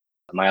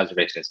my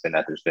observation has been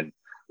that there's been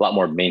a lot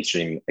more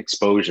mainstream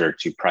exposure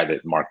to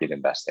private market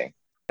investing.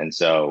 And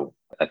so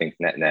I think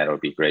net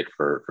would be great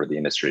for the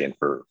industry and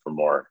for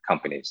more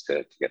companies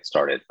to get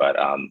started. But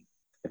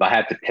if I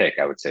had to pick,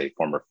 I would say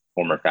former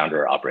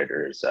founder or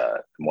operator is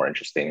a more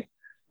interesting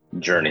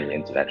journey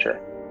into venture.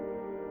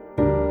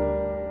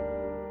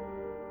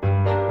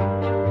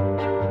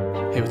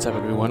 Hey, what's up,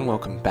 everyone?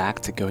 Welcome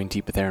back to Going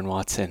Deep with Aaron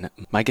Watson.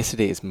 My guest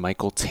today is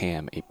Michael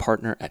Tam, a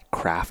partner at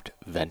Craft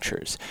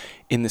Ventures.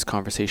 In this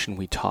conversation,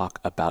 we talk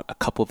about a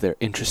couple of their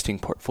interesting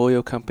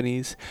portfolio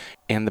companies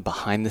and the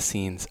behind the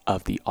scenes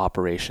of the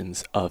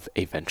operations of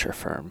a venture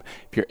firm.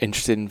 If you're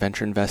interested in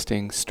venture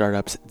investing,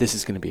 startups, this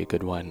is going to be a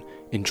good one.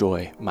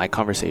 Enjoy my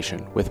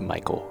conversation with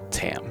Michael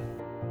Tam.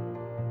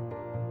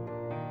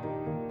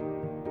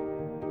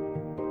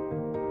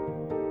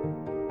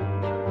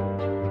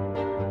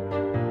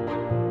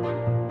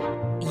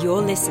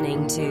 You're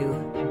listening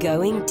to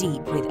Going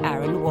Deep with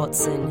Aaron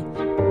Watson.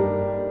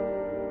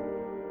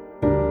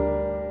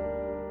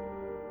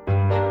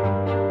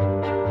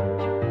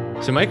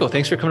 So Michael,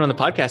 thanks for coming on the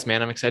podcast,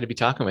 man. I'm excited to be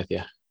talking with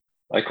you.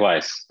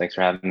 Likewise. Thanks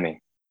for having me.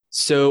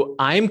 So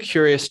I'm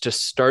curious to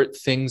start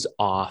things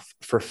off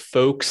for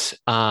folks.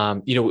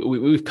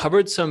 We've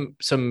covered some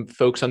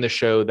folks on the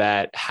show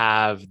that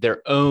have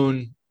their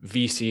own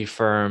VC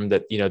firm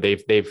that,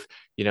 they've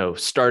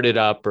started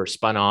up or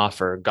spun off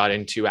or got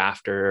into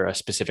after a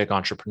specific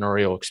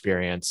entrepreneurial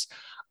experience.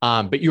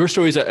 But your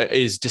story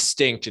is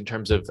distinct in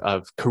terms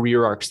of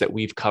career arcs that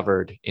we've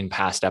covered in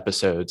past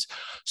episodes.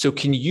 So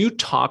can you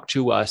talk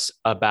to us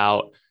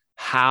about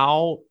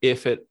how,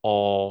 if at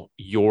all,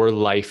 your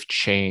life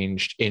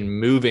changed in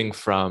moving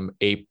from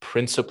a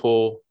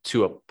principal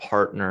to a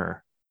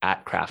partner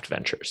at Craft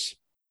Ventures?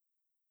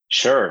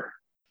 Sure.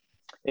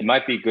 It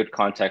might be good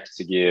context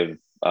to give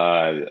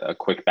a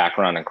quick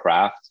background on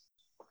Craft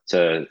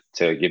to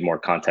give more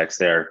context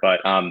there. But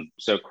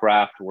so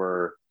Craft,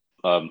 we're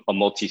a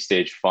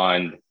multi-stage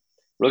fund,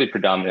 really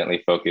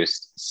predominantly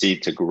focused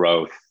seed to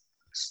growth,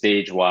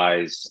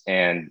 stage-wise,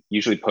 and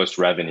usually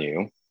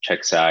post-revenue.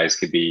 Check size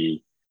could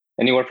be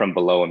anywhere from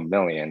below $1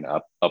 million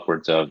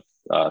upwards of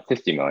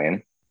 50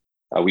 million.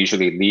 We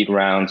usually lead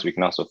rounds. We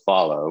can also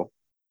follow.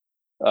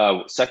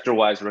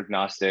 Sector-wise, we're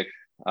agnostic,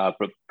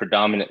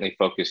 predominantly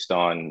focused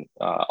on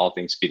all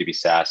things B2B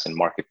SaaS and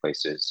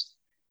marketplaces,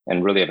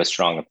 and really have a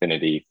strong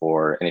affinity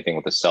for anything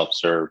with a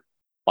self-serve,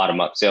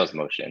 bottom-up sales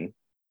motion.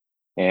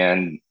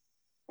 And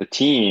the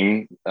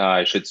team,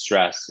 I should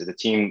stress, the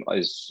team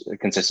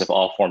consists of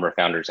all former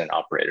founders and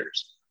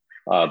operators,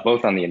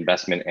 both on the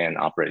investment and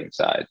operating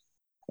side.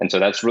 And so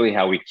that's really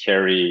how we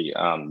carry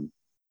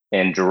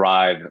and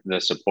drive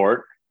the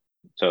support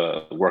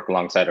to work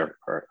alongside our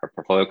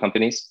portfolio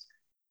companies.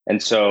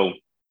 And so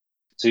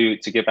to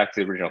get back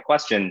to the original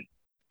question,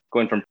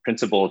 going from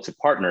principal to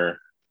partner,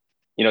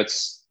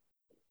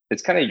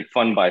 it's kind of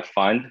fund by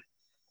fund.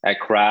 At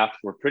Craft,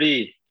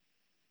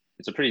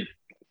 it's a pretty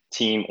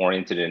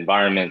team-oriented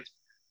environment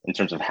in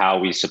terms of how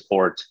we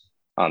support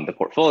the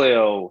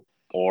portfolio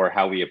or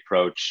how we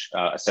approach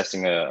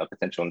assessing a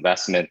potential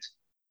investment.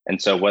 And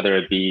so whether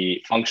it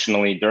be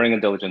functionally during a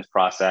diligence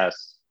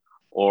process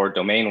or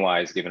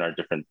domain-wise, given our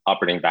different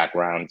operating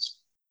backgrounds,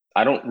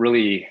 I don't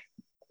really,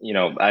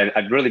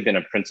 I've really been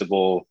a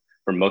principal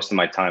for most of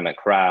my time at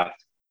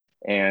Craft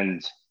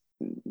and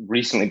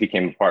recently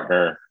became a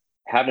partner.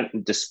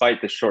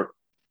 Despite the short,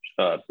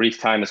 brief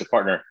time as a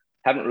partner,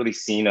 haven't really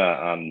seen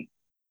a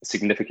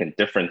significant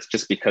difference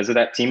just because of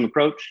that team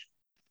approach.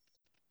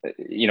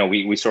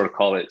 We sort of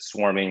call it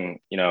swarming,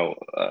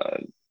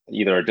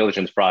 either a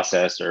diligence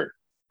process or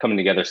coming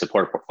together to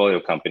support a portfolio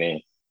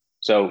company.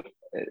 So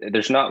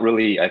there's not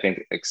really, I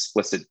think,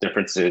 explicit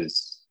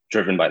differences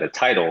driven by the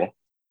title.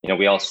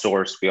 We all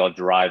source, we all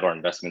drive our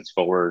investments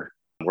forward.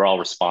 We're all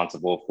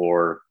responsible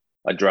for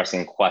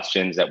addressing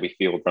questions that we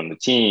field from the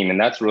team. And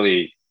that's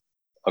really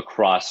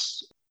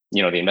across, the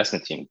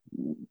investment team,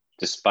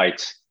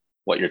 despite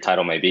what your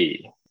title may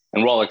be.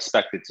 And we're all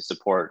expected to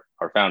support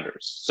our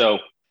founders. So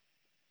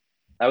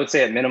I would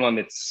say at minimum,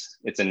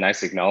 it's a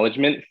nice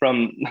acknowledgement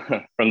from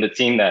the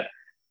team that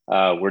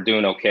we're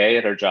doing okay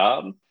at our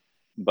job,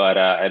 but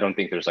I don't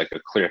think there's like a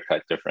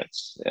clear-cut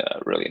difference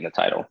really in the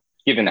title,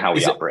 given how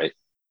we operate.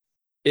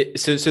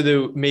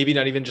 So maybe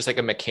not even just like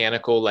a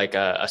mechanical, like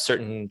a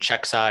certain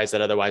check size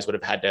that otherwise would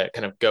have had to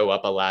kind of go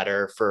up a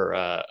ladder for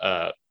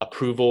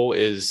approval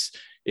is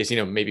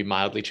maybe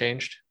mildly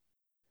changed?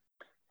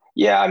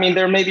 Yeah, I mean,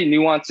 there may be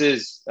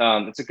nuances.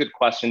 It's a good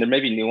question. There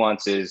may be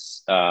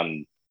nuances,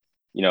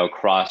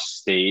 across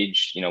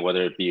stage,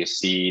 whether it be a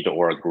seed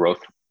or a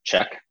growth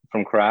check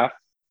from Craft.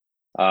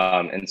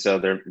 And so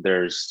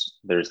there's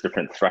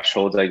different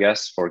thresholds, I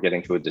guess, for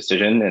getting to a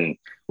decision. And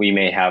we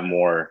may have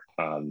more,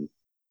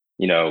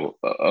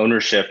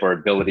 ownership or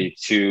ability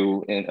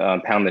to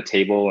pound the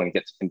table and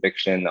get to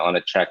conviction on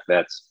a check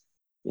that's,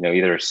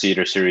 either a seed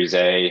or Series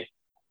A.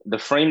 The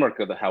framework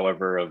of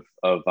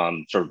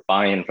sort of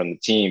buy-in from the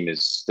team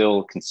is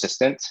still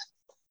consistent,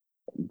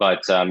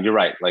 but you're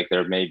right. Like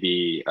there may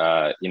be,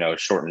 a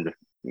shortened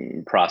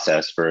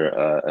process for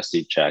a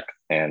seed check,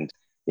 and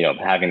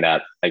having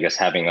that, I guess,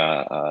 having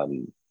a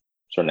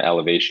sort of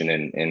elevation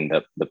in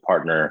the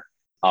partner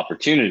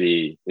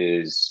opportunity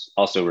is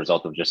also a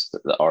result of just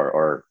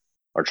our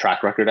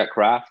track record at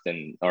Craft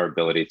and our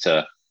ability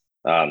to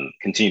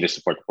continue to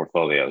support the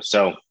portfolio.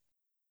 So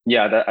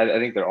yeah, I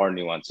think there are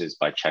nuances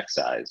by check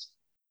size,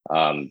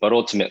 but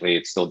ultimately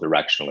it's still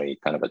directionally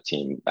kind of a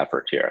team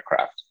effort here at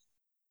Craft.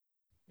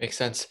 Makes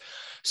sense.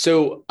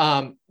 So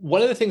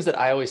one of the things that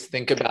I always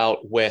think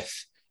about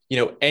with,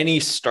 any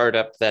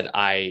startup that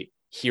I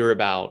hear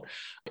about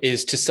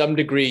is, to some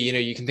degree,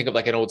 you can think of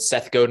like an old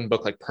Seth Godin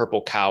book, like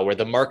Purple Cow, where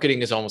the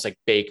marketing is almost like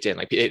baked in,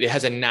 like it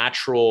has a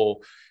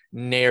natural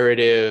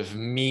narrative,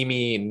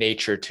 memey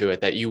nature to it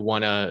that you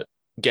want to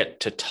get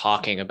to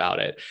talking about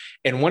it.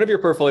 And one of your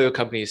portfolio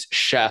companies,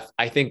 Chef,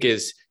 I think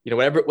is,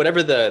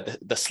 whatever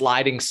the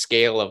sliding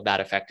scale of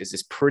that effect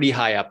is pretty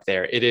high up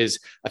there. It is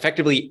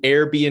effectively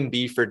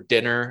Airbnb for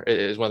dinner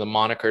is one of the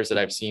monikers that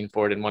I've seen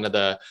for it in one of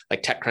the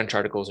like TechCrunch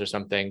articles or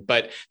something.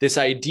 But this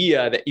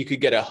idea that you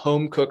could get a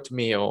home cooked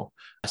meal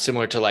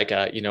similar to like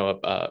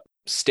a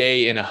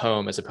stay in a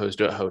home as opposed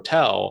to a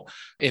hotel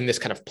in this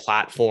kind of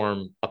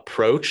platform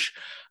approach.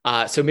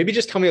 So maybe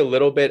just tell me a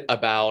little bit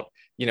about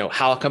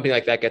how a company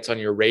like that gets on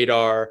your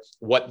radar,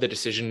 what the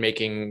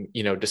decision-making,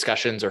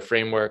 discussions or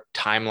framework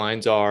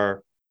timelines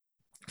are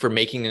for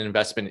making an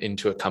investment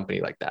into a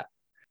company like that.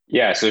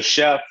 Yeah. So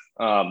Chef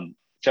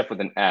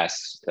with an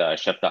S,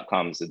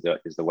 chef.com is the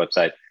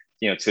website.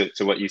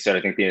 To what you said,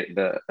 I think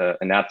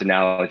an apt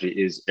analogy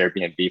is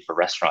Airbnb for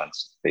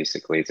restaurants.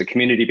 Basically, it's a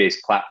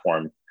community-based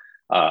platform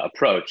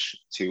approach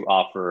to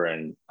offer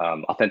and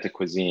authentic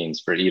cuisines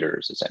for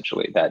eaters,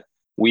 essentially, that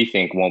we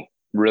think won't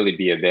really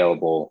be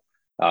available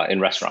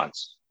in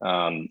restaurants.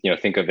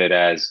 Think of it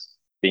as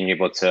being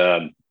able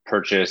to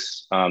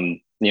purchase,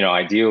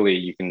 ideally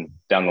you can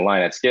down the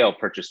line at scale,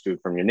 purchase food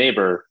from your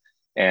neighbor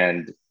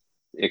and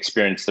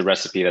experience the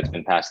recipe that's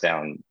been passed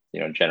down,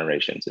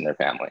 generations in their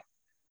family.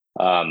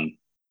 And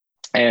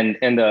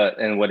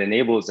what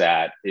enables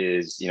that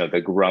is,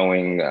 the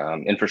growing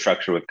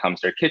infrastructure with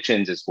Comstar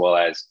kitchens, as well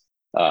as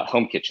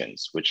home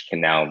kitchens, which can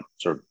now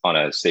sort of on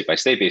a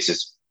state-by-state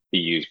basis be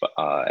used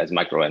as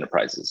micro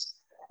enterprises.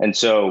 And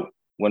so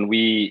when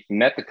I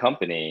met the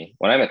company,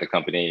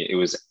 it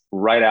was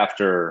right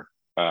after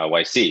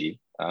YC.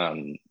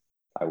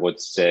 I want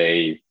to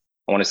say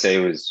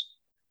it was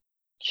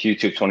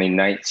Q2 of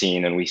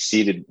 2019, and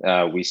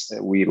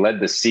we led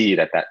the seed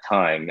at that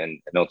time,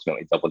 and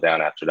ultimately doubled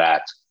down after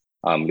that,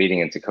 leading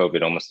into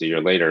COVID almost a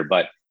year later.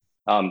 But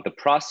the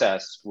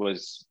process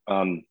was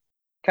kind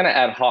of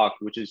ad hoc,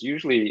 which is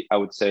usually, I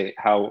would say,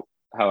 how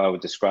I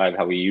would describe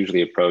how we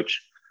usually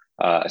approach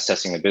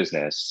assessing a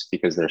business,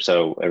 because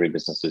every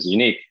business is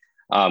unique.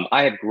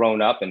 I had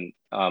grown up and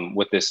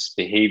with this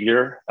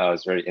behavior. It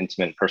was very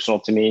intimate and personal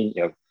to me.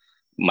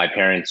 My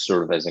parents,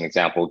 sort of as an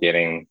example,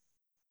 getting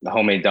the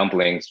homemade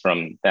dumplings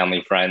from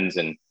family friends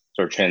and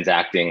sort of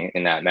transacting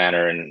in that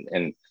manner.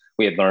 And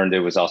we had learned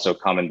it was also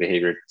common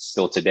behavior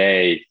still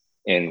today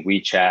in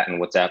WeChat and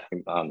WhatsApp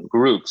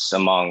groups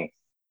among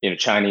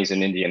Chinese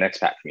and Indian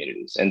expat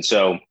communities. And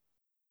so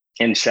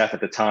in Chef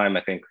at the time,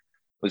 I think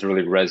was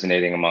really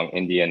resonating among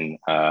Indian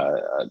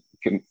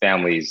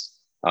families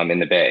in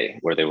the Bay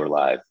where they were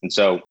live. And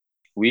so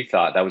we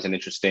thought that was an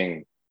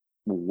interesting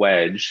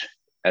wedge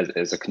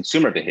as a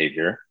consumer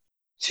behavior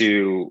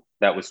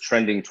that was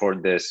trending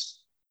toward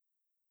this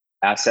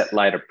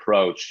asset-light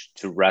approach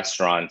to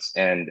restaurants.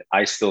 And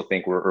I still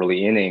think we're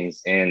early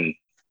innings in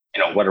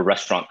what a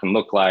restaurant can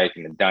look like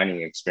and the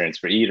dining experience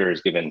for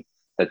eaters, given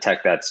the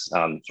tech that's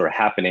sort of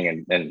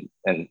happening and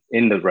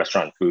in the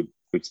restaurant food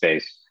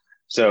space.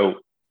 So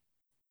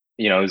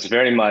it was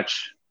very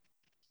much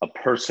a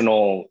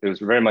personal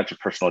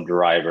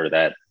driver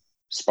that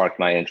sparked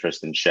my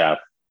interest in Chef.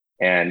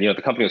 And the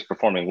company was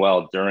performing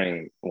well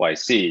during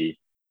YC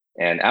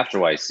and after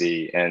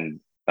YC, and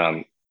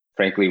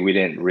frankly, we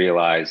didn't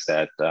realize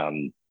that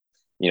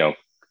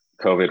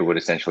COVID would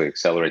essentially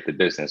accelerate the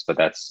business, but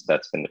that's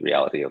been the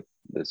reality of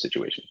the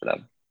situation for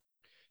them.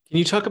 Can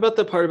you talk about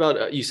the part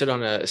about, you said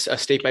on a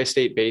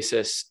state-by-state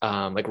basis,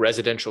 like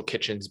residential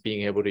kitchens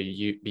being able to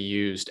be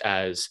used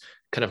as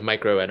kind of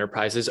micro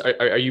enterprises?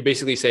 Are you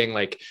basically saying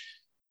like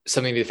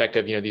something to the effect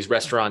of, these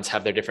restaurants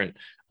have their different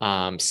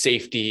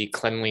safety,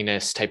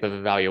 cleanliness type of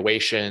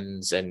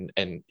evaluations, and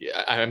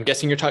I'm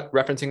guessing you're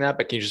referencing that,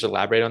 but can you just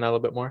elaborate on that a little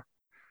bit more?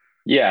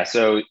 Yeah,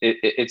 so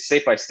it's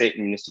state by state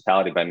and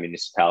municipality by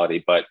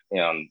municipality, but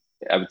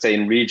I would say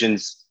in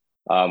regions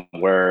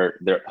where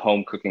their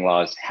home cooking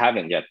laws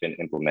haven't yet been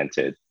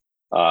implemented,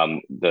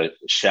 the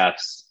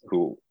chefs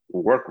who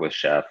work with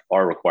Chef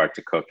are required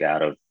to cook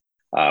out of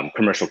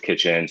commercial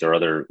kitchens or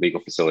other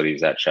legal facilities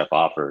that Chef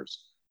offers.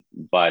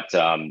 But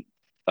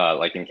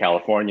like in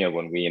California,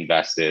 when we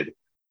invested,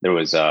 there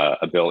was a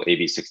bill,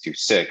 AB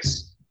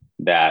 626,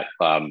 that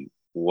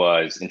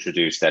was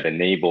introduced that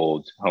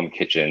enabled home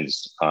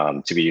kitchens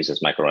to be used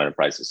as micro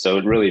enterprises. So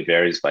it really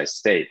varies by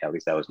state. At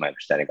least that was my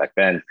understanding back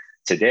then.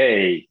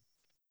 Today,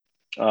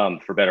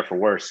 for better or for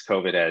worse,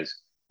 COVID has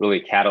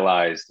really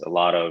catalyzed a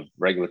lot of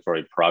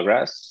regulatory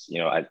progress.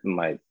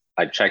 My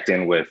I checked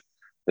in with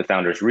the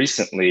founders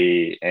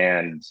recently,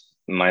 and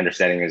my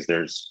understanding is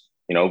there's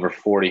over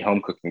 40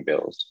 home cooking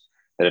bills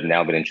that have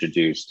now been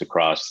introduced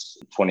across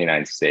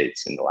 29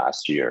 states in the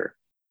last year.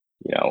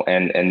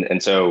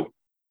 And so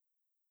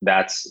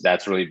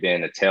that's really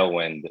been a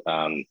tailwind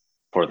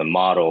for the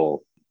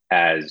model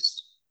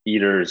as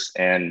eaters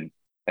and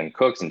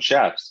cooks and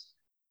chefs,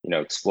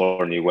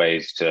 explore new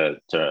ways to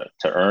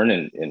earn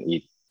and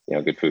eat,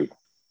 good food.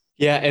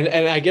 Yeah.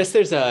 And I guess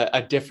there's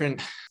a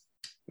different,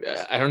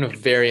 I don't know if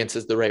variance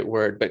is the right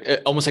word,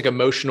 but almost like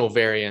emotional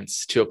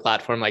variance to a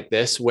platform like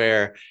this,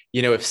 where,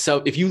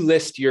 if you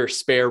list your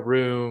spare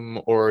room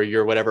or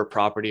your whatever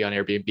property on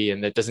Airbnb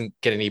and that doesn't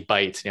get any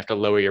bites and you have to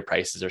lower your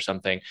prices or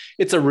something,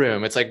 it's a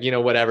room. It's like,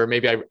 whatever,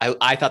 maybe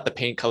I thought the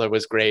paint color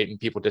was great and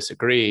people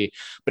disagree.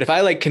 But if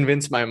I like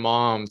convince my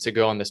mom to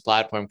go on this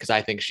platform, because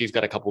I think she's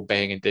got a couple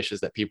banging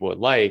dishes that people would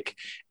like,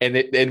 and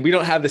we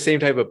don't have the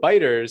same type of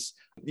biters,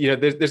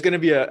 there's going to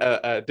be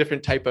a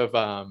different type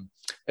of,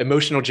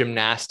 emotional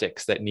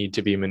gymnastics that need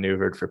to be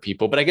maneuvered for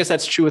people. But I guess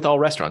that's true with all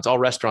restaurants. All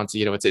restaurants,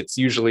 it's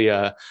usually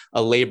a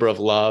labor of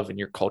love in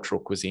your cultural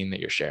cuisine that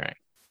you're sharing.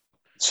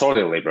 It's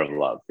totally a labor of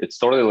love. It's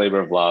totally a labor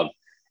of love.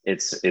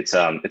 It's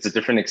a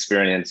different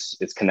experience.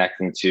 It's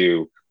connecting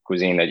to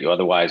cuisine that you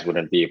otherwise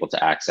wouldn't be able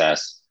to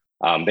access.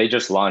 They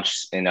just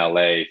launched in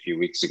LA a few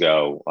weeks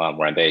ago,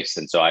 where I'm based.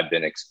 And so I've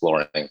been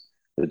exploring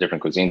the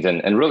different cuisines,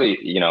 and really,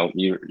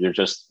 you're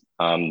just,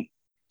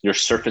 you're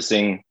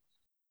surfacing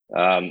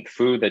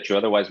food that you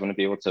otherwise wouldn't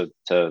be able to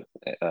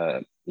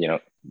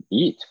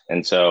eat.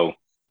 And so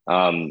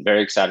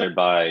very excited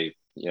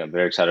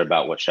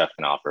about what Chef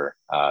can offer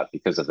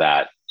because of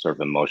that sort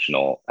of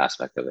emotional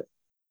aspect of it.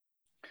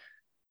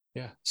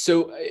 Yeah.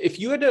 So if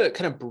you had to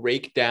kind of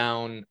break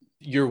down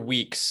your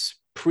weeks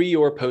pre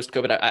or post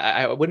COVID,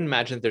 I wouldn't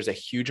imagine that there's a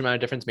huge amount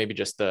of difference, maybe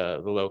just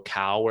the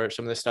locale where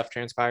some of this stuff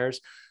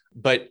transpires.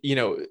 But,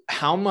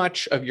 how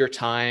much of your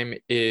time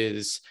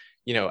is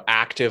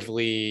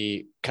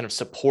actively kind of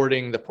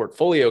supporting the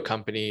portfolio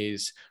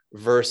companies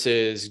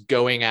versus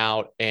going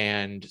out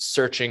and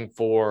searching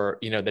for,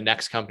 the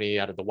next company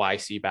out of the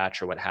YC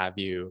batch or what have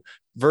you,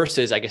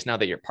 versus, I guess now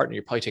that you're partner,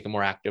 you probably take a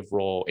more active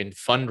role in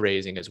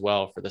fundraising as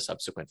well for the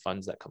subsequent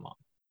funds that come on.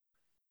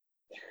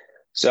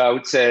 So I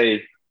would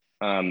say,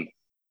 to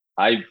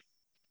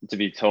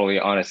be totally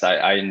honest,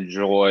 I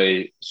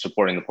enjoy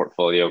supporting the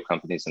portfolio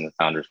companies and the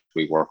founders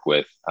we work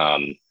with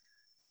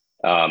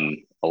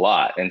a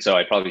lot. And so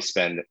I probably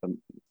spend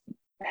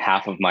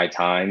half of my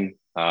time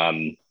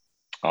on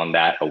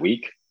that a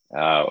week,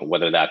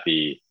 whether that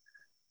be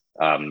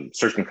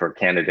searching for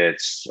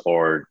candidates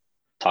or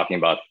talking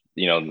about,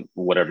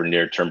 whatever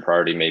near-term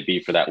priority may be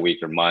for that week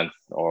or month,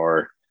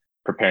 or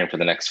preparing for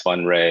the next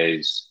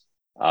fundraise,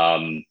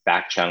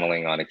 back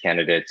channeling on a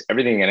candidate,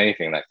 everything and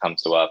anything that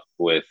comes up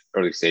with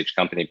early stage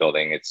company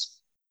building. It's,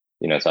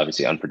 it's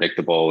obviously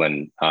unpredictable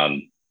and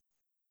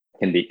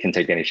can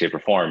take any shape or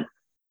form.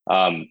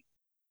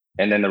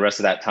 And then the rest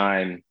of that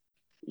time,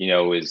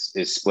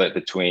 is split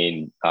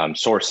between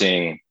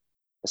sourcing,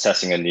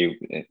 assessing a new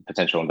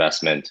potential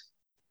investment,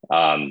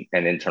 and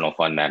internal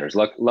fund matters.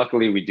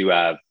 Luckily, we do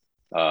have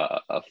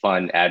a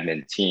fund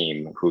admin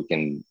team who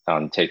can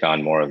take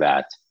on more of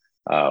that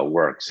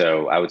work.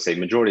 So I would say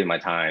majority of my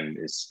time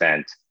is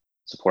spent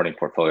supporting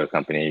portfolio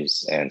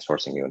companies and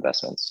sourcing new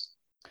investments.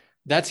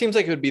 That seems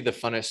like it would be the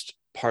funnest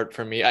part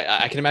for me.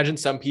 I can imagine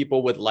some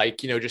people would like,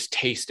 just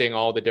tasting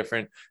all the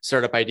different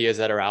startup ideas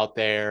that are out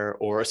there,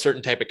 or a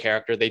certain type of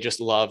character. They just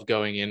love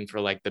going in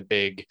for like the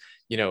big,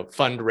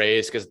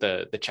 fundraise, because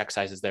the check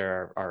sizes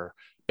there are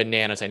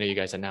bananas. I know you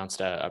guys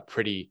announced a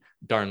pretty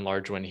darn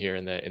large one here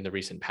in the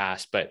recent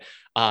past. But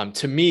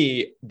to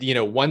me,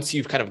 once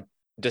you've kind of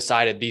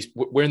decided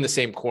we're in the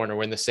same corner,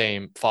 we're in the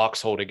same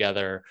foxhole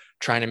together,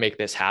 trying to make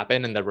this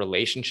happen, and the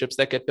relationships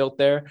that get built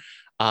there,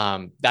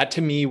 that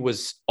to me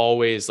was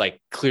always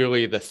like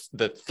clearly the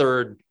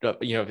third,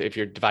 if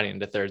you're dividing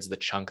into thirds, the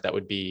chunk that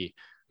would be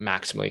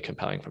maximally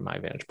compelling from my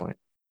vantage point.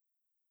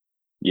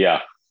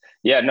 Yeah.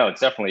 No,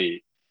 it's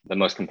definitely the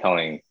most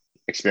compelling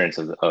experience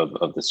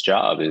of this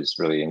job, is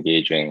really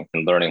engaging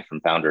and learning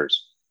from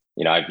founders.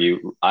 I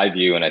view,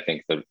 and I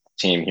think the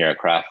team here at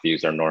Craft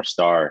views our North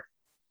Star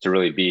to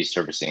really be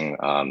servicing,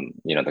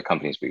 the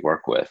companies we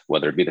work with,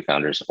 whether it be the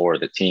founders or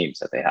the teams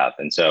that they have.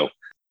 And so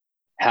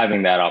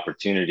having that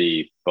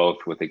opportunity, both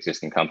with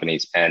existing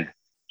companies and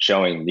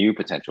showing new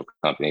potential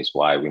companies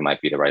why we might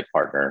be the right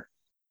partner,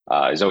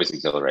 is always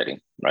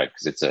exhilarating, right?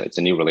 Because it's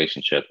a new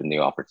relationship, a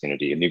new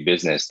opportunity, a new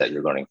business that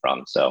you're learning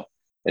from. So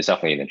it's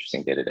definitely an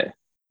interesting day-to-day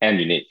and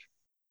unique.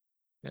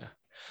 Yeah.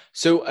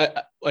 So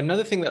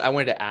another thing that I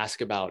wanted to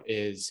ask about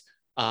is,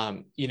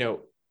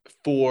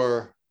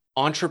 for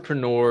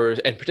entrepreneurs,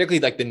 and particularly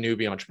like the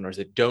newbie entrepreneurs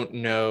that they don't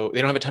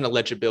have a ton of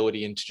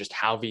legibility into just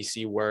how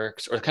VC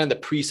works, or kind of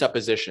the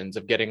presuppositions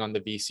of getting on the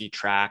VC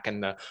track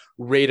and the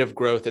rate of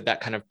growth that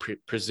kind of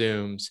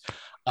presumes.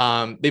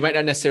 They might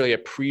not necessarily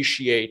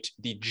appreciate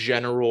the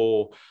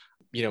general,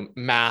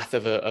 math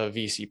of a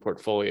VC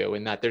portfolio,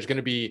 in that there's going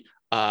to be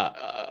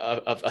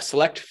of a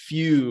select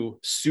few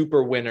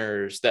super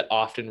winners that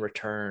often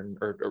return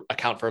or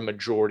account for a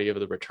majority of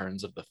the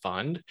returns of the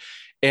fund.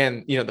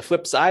 And, the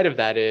flip side of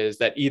that is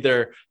that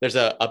either there's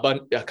a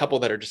couple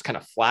that are just kind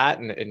of flat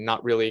and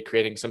not really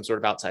creating some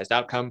sort of outsized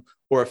outcome,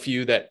 or a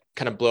few that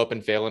kind of blow up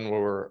and fail and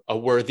were a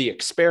worthy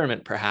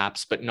experiment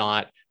perhaps, but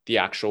not the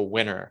actual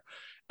winner.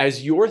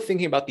 As you're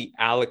thinking about the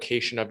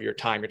allocation of your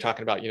time, you're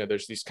talking about,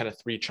 there's these kind of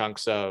three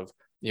chunks of,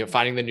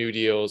 finding the new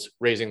deals,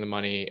 raising the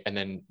money, and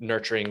then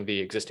nurturing the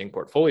existing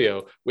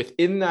portfolio.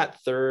 Within that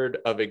third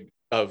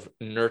of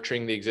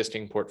nurturing the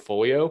existing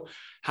portfolio,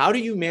 how do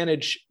you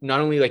manage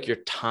not only like your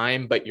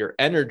time, but your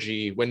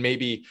energy when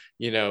maybe,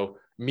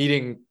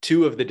 meeting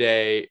 2 of the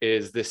day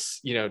is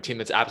this, team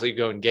that's absolutely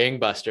going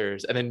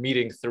gangbusters. And then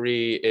meeting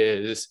 3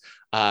 is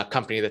a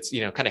company that's,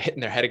 kind of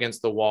hitting their head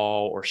against the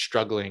wall or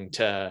struggling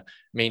to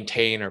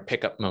maintain or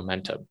pick up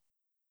momentum?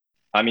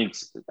 I mean,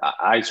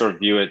 I sort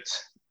of view it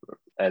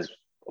as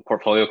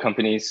portfolio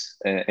companies,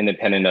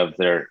 independent of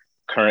their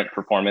current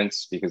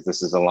performance, because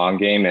this is a long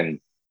game, and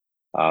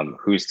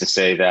who's to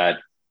say that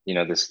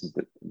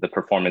the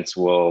performance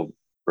will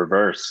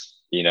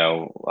reverse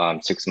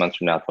 6 months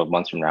from now, 12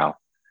 months from now.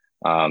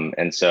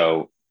 And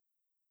so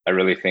I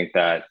really think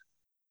that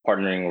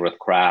partnering with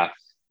Craft,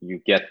 you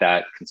get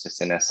that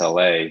consistent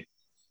SLA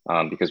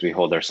because we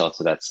hold ourselves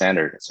to that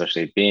standard,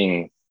 especially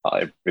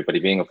everybody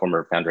being a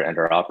former founder and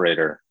or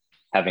operator,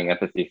 having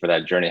empathy for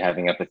that journey,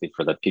 having empathy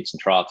for the peaks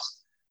and troughs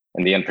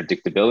and the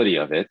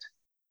unpredictability of it.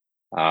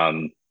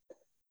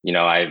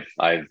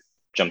 I've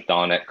jumped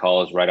on at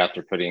calls right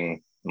after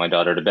putting my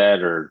daughter to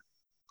bed, or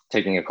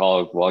taking a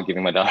call while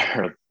giving my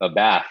daughter a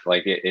bath.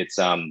 Like it's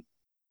a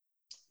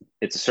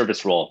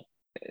service role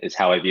is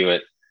how I view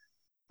it.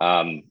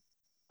 I'm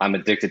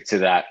addicted to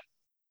that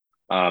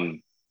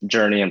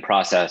journey and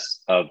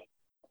process of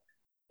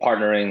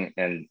partnering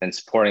and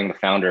supporting the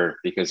founder,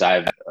 because I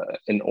have an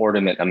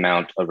inordinate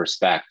amount of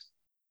respect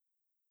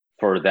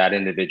for that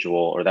individual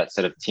or that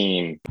set of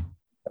team,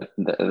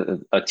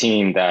 a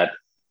team that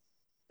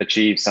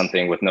achieves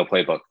something with no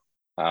playbook.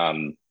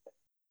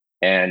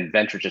 And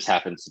venture just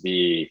happens to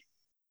be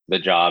the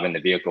job and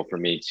the vehicle for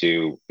me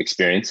to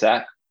experience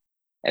that.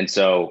 And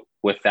so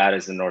with that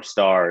as the North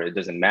Star, it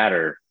doesn't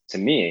matter to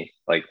me,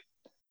 like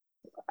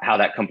how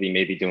that company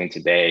may be doing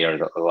today or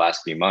the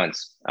last few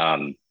months.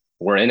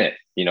 We're in it,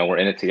 we're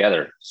in it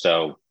together.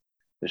 So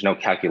there's no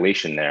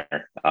calculation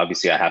there.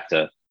 Obviously I have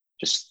to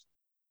just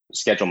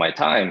schedule my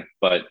time,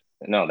 but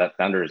no, that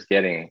founder is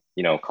getting,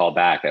 call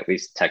back, at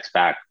least text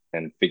back,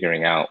 and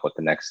figuring out what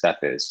the next step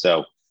is.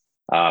 So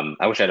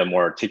I wish I had a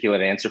more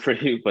articulate answer for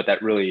you, but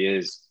that really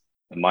is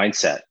the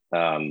mindset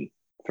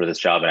for this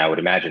job. And I would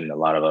imagine a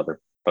lot of other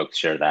folks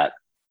share that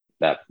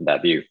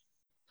view.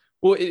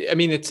 Well,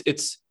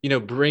 it's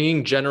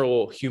bringing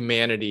general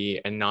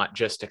humanity and not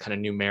just a kind of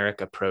numeric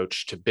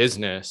approach to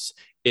business,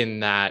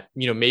 in that,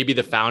 maybe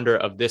the founder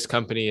of this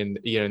company and,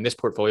 in this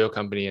portfolio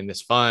company and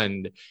this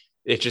fund,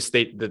 it's just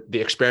the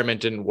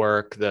experiment didn't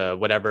work,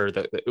 whatever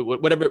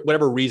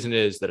reason it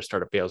is that a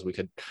startup fails. We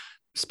could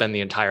spend the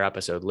entire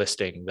episode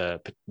listing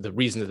the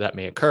reasons that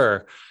may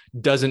occur.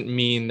 Doesn't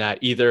mean that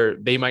either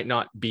they might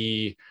not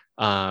be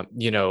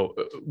you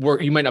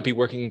might not be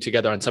working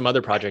together on some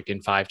other project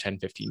in 5, 10,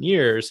 15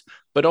 years,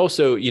 but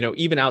also,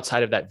 even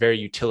outside of that very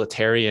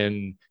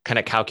utilitarian kind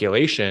of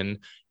calculation,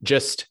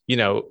 just,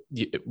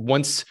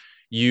 once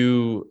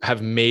you have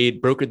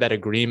brokered that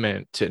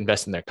agreement to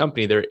invest in their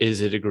company, there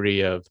is a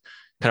degree of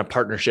kind of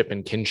partnership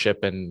and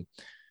kinship, and,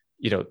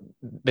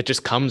 that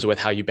just comes with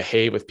how you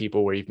behave with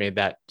people where you've made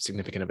that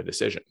significant of a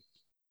decision.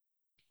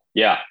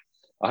 Yeah,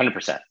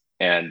 100%.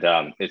 And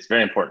it's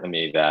very important to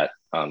me that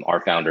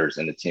our founders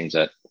and the teams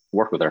that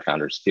work with our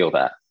founders feel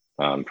that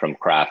from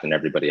Craft and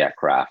everybody at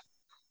Craft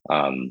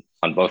on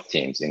both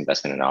teams, the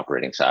investment and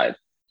operating side.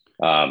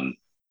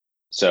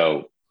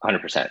 So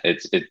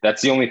 100%.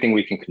 That's the only thing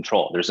we can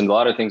control. There's a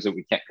lot of things that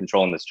we can't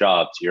control in this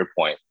job, to your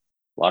point.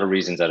 A lot of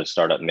reasons that a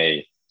startup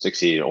may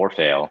succeed or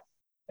fail.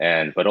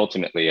 But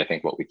ultimately, I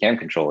think what we can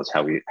control is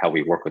how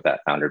we work with that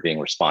founder, being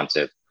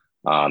responsive,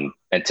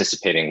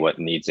 anticipating what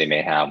needs they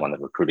may have on the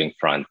recruiting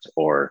front,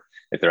 or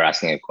if they're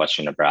asking a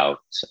question about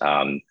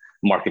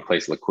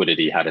marketplace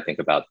liquidity, how to think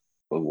about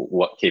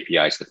what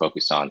KPIs to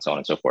focus on, so on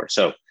and so forth.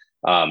 So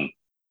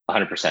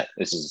 100%,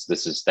 this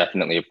is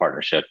definitely a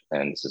partnership,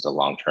 and this is a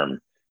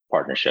long-term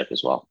partnership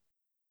as well.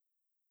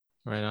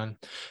 Right on.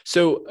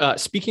 So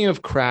speaking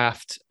of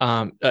Craft,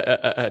 I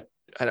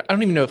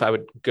don't even know if I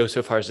would go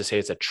so far as to say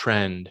it's a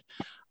trend,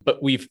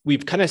 but we've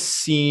kind of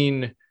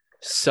seen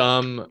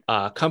some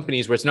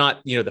companies where it's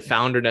not, the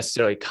founder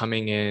necessarily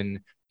coming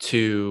in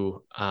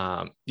to,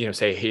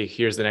 say, hey,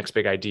 here's the next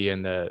big idea,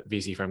 and the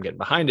VC firm getting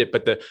behind it.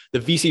 But the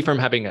VC firm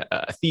having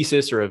a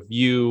thesis or a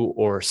view,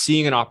 or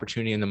seeing an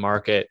opportunity in the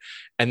market,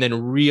 and then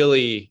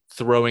really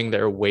throwing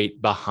their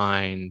weight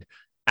behind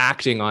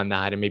acting on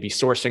that, and maybe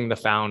sourcing the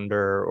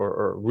founder,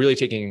 or really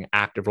taking an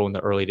active role in the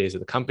early days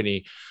of the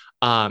company.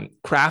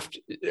 Craft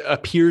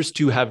appears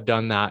to have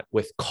done that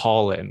with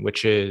Callin,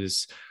 which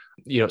is,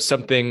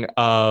 something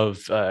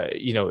of,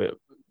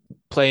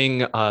 playing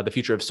the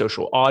future of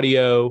social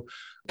audio,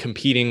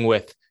 competing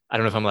with, I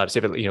don't know if I'm allowed to say,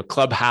 but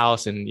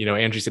Clubhouse and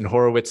Andreessen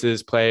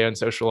Horowitz's play on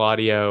social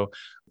audio.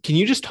 Can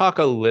you just talk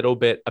a little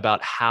bit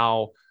about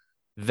how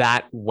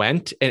that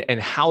went and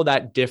how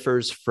that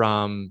differs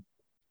from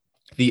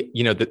the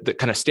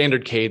kind of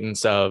standard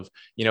cadence of,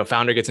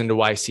 founder gets into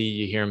YC,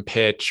 you hear him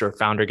pitch, or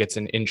founder gets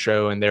an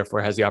intro and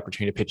therefore has the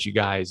opportunity to pitch you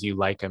guys, you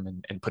like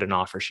him and put an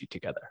offer sheet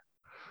together?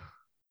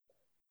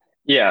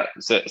 Yeah.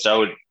 So I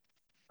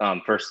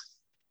would first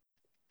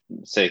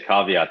say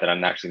caveat that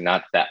I'm actually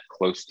not that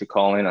close to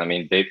Colin. I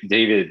mean,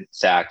 David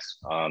Sachs,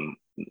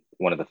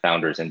 one of the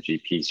founders and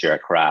GPs here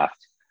at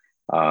Craft,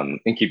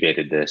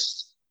 incubated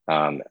this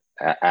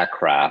at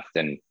Craft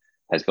and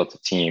has built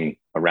a team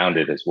around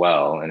it as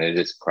well. And it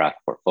is a Craft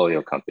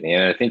portfolio company.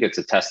 And I think it's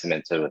a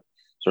testament to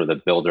sort of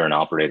the builder and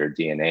operator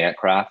DNA at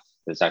Craft.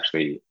 There's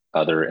actually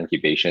other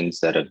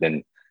incubations that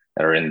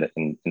are in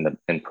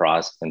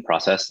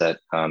process that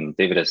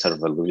David has sort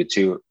of alluded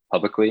to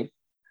publicly.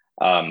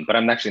 But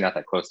I'm actually not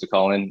that close to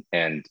Colin,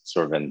 and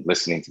sort of been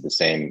listening to the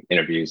same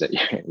interviews that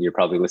you're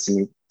probably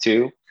listening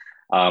to.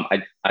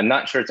 I'm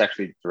not sure it's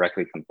actually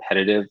directly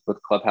competitive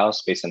with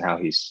Clubhouse based on how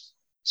he's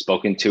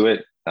spoken to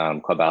it.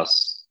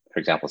 Clubhouse, for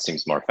example,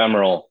 seems more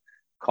ephemeral.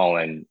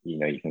 Colin,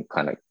 you can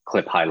kind of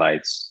clip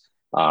highlights.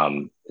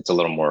 It's a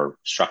little more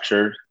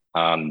structured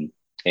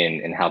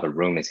in how the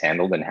room is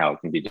handled and how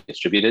it can be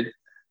distributed.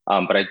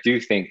 But I do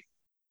think,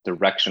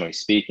 directionally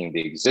speaking,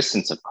 the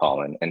existence of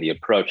Colin and the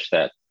approach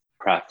that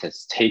Craft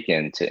has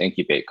taken to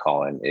incubate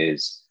Colin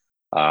is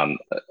a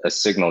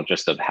signal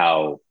just of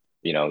how,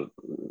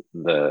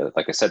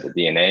 like I said, the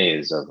DNA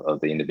is of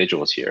the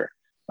individuals here.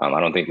 I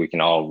don't think we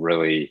can all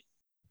really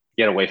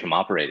get away from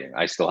operating.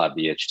 I still have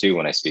the itch too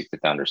when I speak to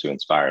founders who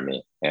inspire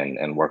me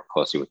and work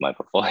closely with my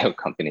portfolio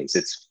companies.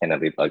 It's kind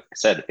of, like I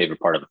said, a favorite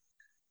part of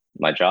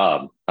my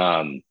job.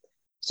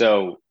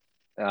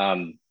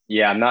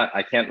 Yeah,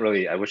 I can't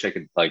really, I wish I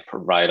could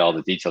provide all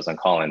the details on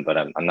Colin, but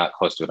I'm not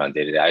close to it on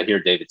day to day. I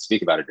hear David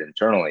speak about it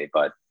internally,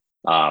 but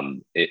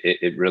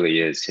it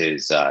really is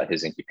his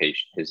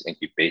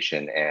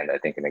incubation. And I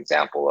think an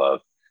example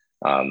of,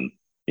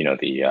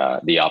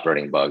 the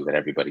operating bug that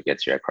everybody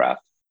gets here at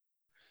Craft.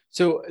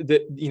 So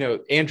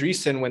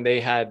Andreessen, when they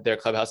had their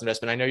Clubhouse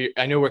investment,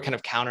 I know we're kind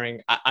of countering.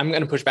 I'm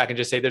going to push back and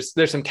just say there's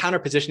some counter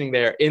positioning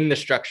there in the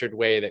structured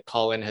way that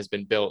Colin has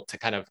been built to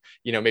kind of,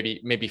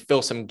 maybe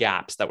fill some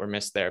gaps that were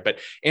missed there. But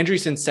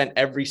Andreessen sent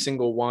every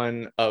single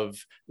one of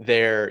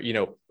their,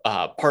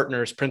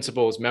 partners,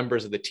 principals,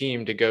 members of the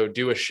team to go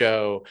do a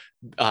show,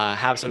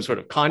 have some sort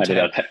of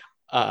content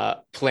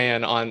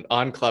plan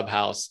on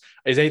Clubhouse.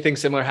 Is anything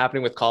similar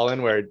happening with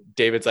Colin, where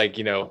David's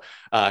kicking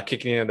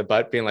you in the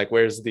butt, being like,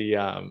 where's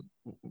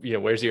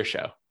your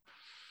show?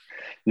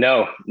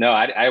 No,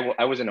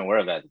 I wasn't aware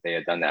of that they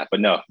had done that, but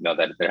no,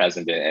 that there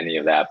hasn't been any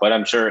of that. But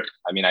I'm sure,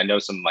 I know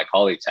some of my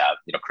colleagues have.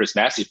 Chris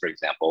Massey, for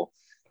example,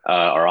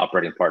 our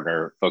operating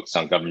partner focused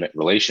on government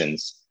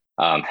relations,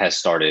 has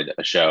started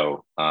a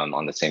show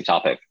on the same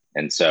topic.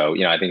 And so,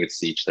 I think it's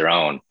to each their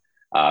own.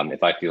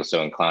 If I feel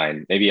so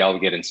inclined, maybe I'll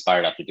get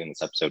inspired after doing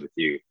this episode with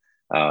you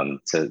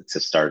to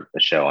start a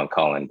show on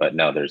Colin. But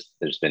no,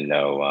 there's been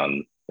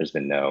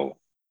no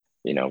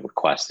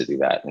request to do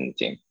that in the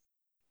team.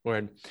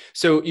 Word.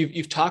 So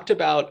you've talked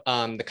about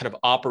the kind of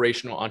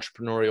operational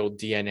entrepreneurial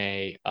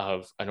DNA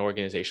of an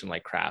organization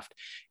like Craft,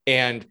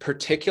 and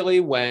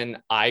particularly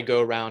when I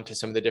go around to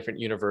some of the different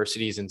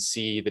universities and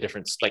see the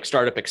different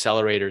startup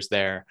accelerators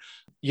there,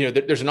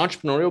 there's an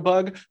entrepreneurial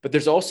bug, but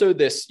there's also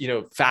this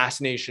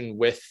fascination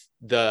with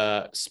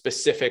the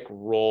specific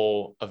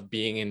role of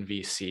being in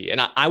VC.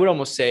 And I would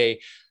almost say,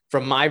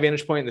 from my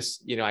vantage point,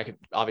 this, I could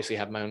obviously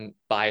have my own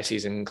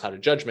biases and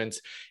clouded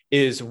judgments,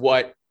 is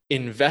what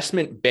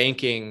investment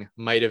banking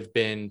might have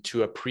been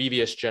to a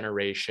previous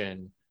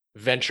generation.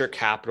 Venture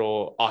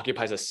capital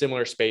occupies a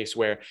similar space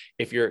where,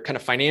 if you're kind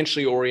of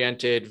financially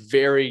oriented,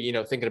 very,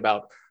 thinking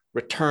about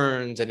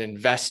returns and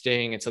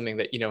investing, and something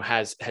that,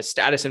 has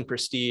status and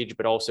prestige,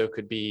 but also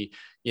could be,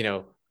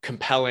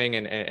 compelling.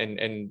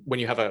 And when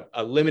you have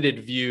a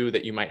limited view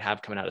that you might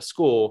have coming out of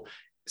school,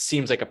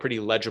 seems like a pretty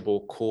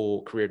legible,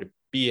 cool career to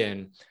be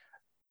in.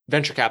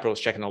 Venture capital is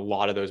checking a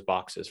lot of those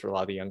boxes for a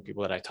lot of the young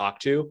people that I talk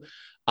to.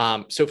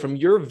 So from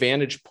your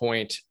vantage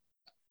point,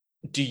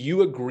 do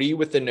you agree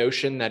with the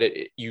notion that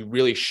you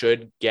really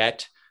should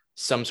get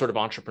some sort of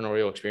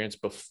entrepreneurial experience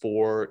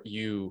before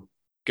you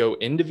go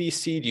into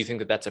VC? Do you think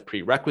that that's a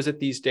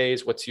prerequisite these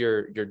days? What's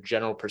your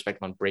general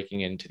perspective on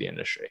breaking into the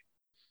industry?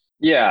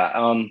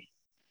 Yeah,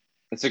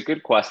 it's a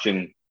good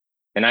question.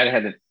 And I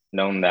hadn't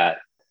known that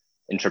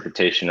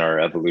interpretation or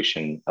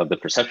evolution of the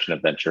perception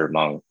of venture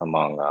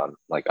among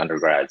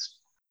undergrads.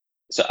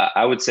 So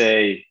I would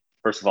say,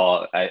 first of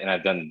all,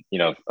 I've done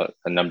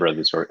a number of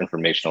these sort of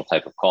informational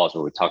type of calls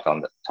where we talk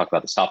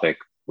about this topic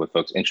with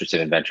folks interested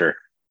in venture.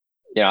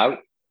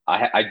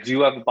 I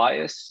do have a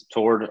bias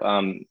toward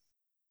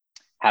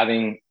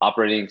having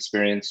operating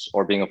experience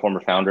or being a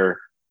former founder,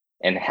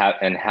 and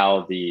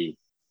how the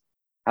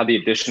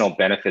additional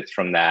benefits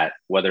from that,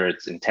 whether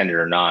it's intended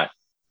or not,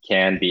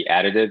 can be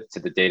additive to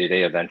the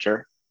day-to-day of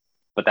venture,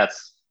 but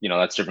that's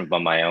driven by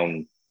my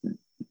own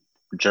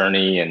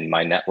journey and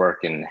my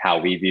network and how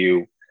we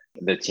view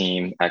the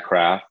team at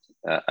Craft.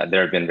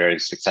 There have been very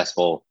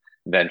successful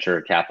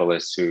venture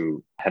capitalists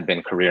who have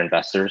been career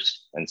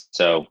investors, and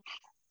so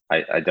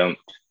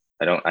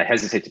I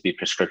hesitate to be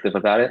prescriptive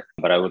about it,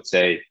 but I would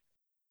say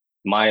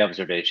my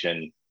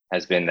observation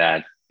has been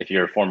that if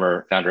you're a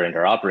former founder and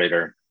or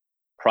operator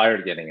prior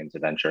to getting into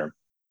venture,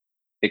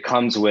 it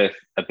comes with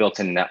a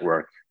built-in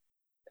network,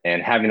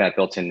 and having that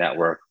built-in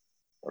network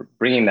or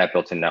bringing that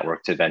built-in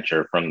network to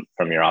venture from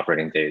your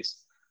operating days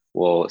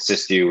will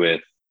assist you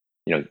with,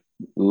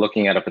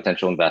 looking at a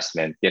potential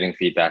investment, getting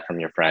feedback from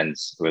your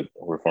friends who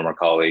are former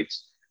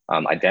colleagues,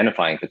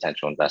 identifying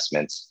potential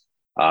investments,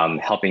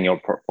 helping your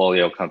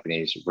portfolio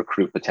companies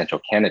recruit potential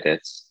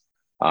candidates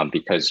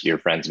because your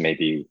friends may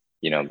be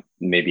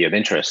of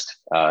interest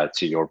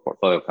to your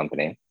portfolio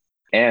company.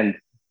 And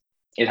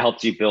it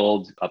helps you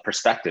build a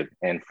perspective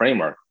and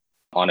framework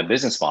on a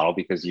business model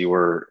because you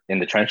were in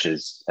the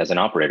trenches as an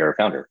operator or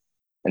founder.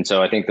 And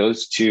so I think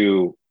those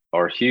two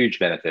are huge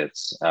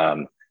benefits,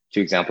 two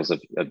examples of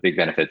big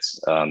benefits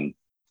of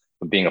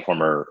being a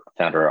former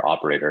founder or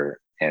operator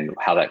and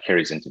how that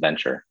carries into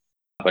venture.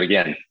 But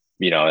again,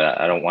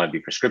 I don't want to be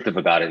prescriptive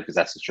about it because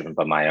that's just driven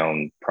by my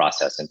own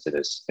process into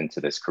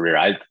this career.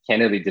 I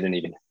candidly didn't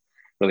even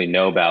really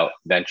know about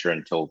venture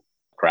until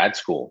grad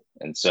school.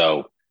 And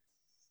so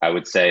I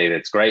would say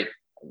that's great,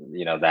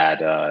 that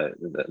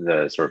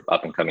the sort of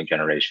up and coming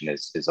generation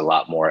is a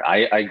lot more.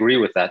 I agree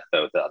with that,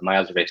 though. My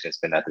observation has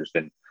been that there's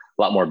been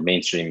a lot more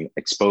mainstream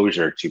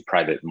exposure to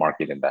private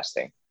market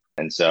investing.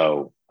 And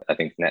so I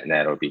think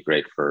net will be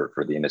great for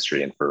the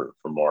industry and for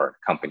more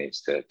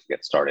companies to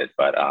get started.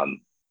 But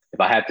if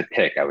I had to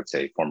pick, I would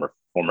say former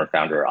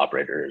founder or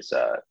operator is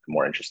a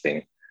more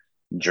interesting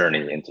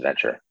journey into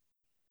venture.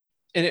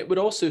 And it would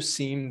also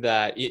seem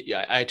that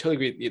I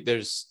totally agree.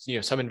 There's,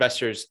 some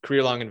investors,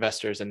 career-long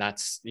investors, and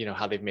that's,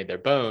 how they've made their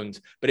bones.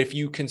 But if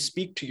you can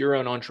speak to your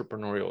own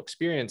entrepreneurial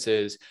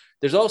experiences,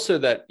 there's also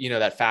that,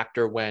 that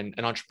factor when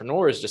an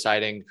entrepreneur is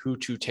deciding who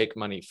to take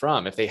money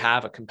from. If they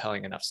have a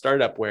compelling enough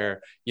startup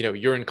where,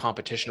 you're in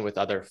competition with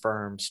other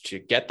firms to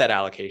get that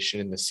allocation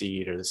in the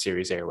seed or the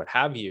Series A or what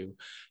have you,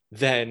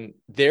 then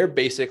they're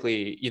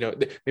basically,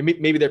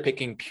 maybe they're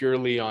picking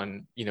purely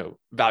on,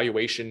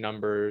 valuation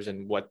numbers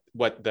and what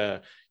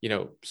the,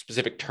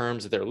 specific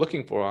terms that they're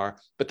looking for are,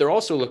 but they're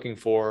also looking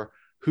for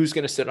who's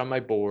going to sit on my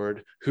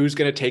board, who's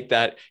going to take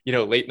that,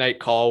 late night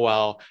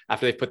call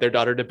after they've put their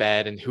daughter to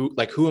bed, and who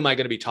am I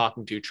going to be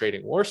talking to,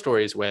 trading war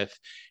stories with?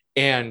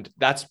 And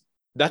that's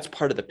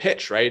part of the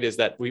pitch, right? Is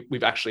that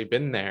we've actually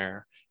been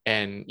there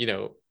and,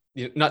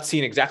 not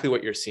seeing exactly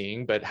what you're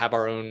seeing, but have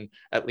our own,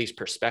 at least,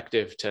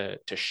 perspective to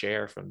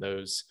share from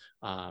those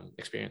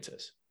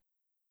experiences.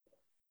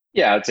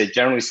 Yeah, I'd say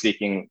generally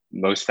speaking,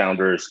 most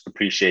founders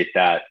appreciate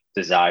that,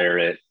 desire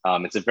it.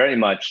 It's a very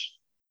much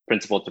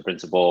principle to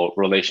principle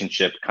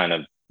relationship kind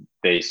of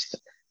based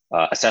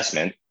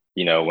assessment,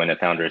 when a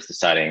founder is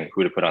deciding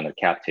who to put on their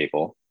cap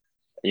table.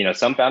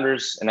 Some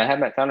founders, and I have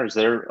met founders,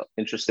 they're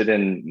interested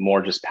in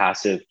more just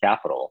passive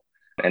capital.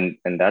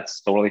 And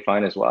that's totally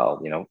fine as well.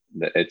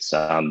 It's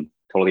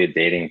totally a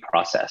dating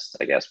process,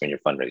 I guess, when you're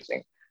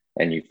fundraising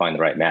and you find the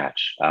right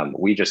match.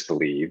 We just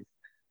believe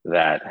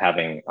that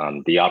having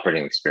the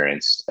operating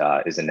experience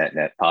is a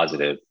net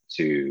positive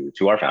to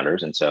our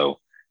founders. And so,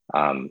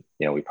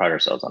 we pride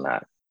ourselves on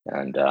that.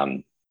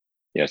 And,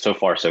 so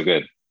far, so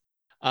good.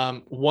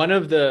 One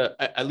of the,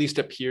 at least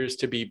appears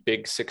to be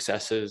big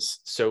successes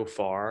so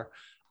far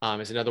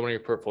is another one of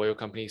your portfolio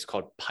companies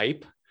called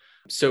Pipe.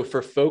 So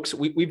for folks,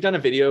 we've done a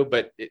video,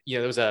 but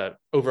there was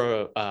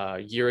over a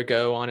year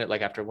ago on it,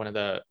 like after one of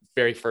the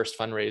very first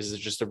fundraisers,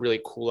 just a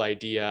really cool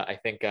idea. I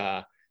think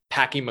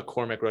Packy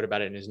McCormick wrote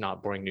about it in his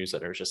Not Boring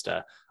newsletter. Just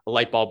a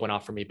light bulb went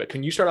off for me. But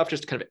can you start off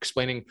just kind of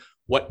explaining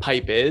what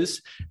Pipe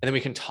is? And then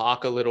we can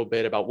talk a little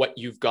bit about what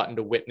you've gotten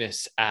to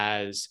witness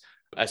as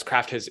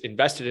Craft has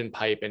invested in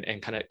Pipe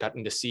and kind of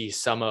gotten to see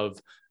some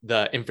of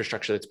the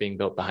infrastructure that's being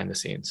built behind the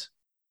scenes.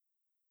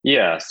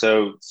 Yeah,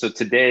 so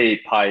today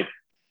Pipe,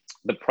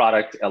 the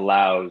product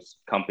allows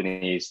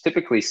companies,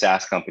 typically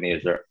SaaS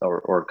companies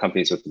or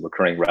companies with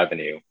recurring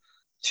revenue,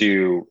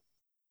 to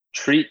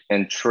treat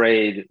and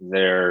trade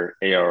their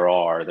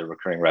ARR, their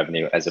recurring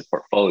revenue, as a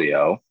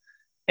portfolio.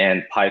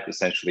 And Pipe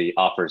essentially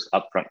offers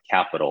upfront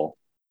capital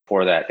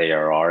for that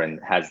ARR and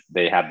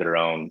they have their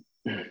own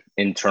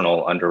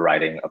internal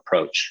underwriting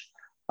approach,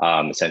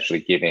 essentially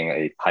giving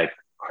a Pipe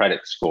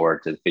credit score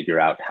to figure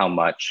out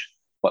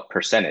what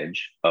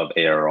percentage of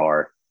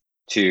ARR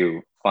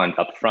to fund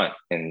upfront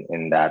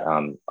in that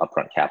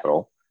upfront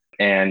capital.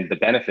 And the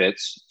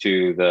benefits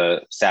to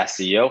the SaaS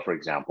CEO, for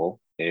example,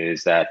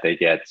 is that they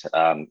get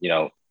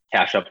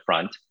cash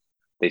upfront,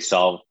 they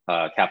solve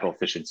capital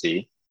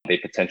efficiency, they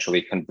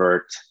potentially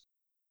convert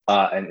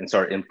and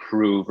sort of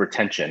improve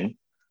retention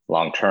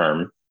long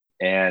term.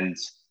 And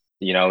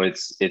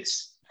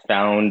it's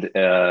found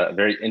a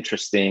very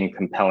interesting,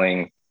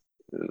 compelling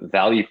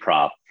value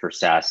prop for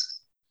SaaS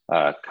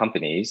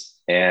companies.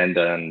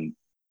 And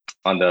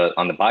On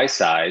the buy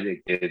side,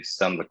 it gives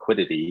some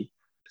liquidity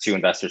to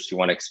investors who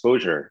want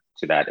exposure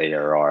to that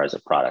ARR as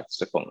a product.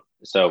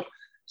 So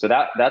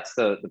that's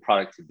the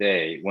product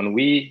today. When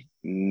we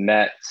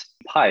met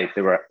Pipe,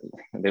 they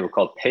were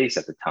called Pace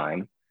at the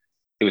time.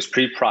 It was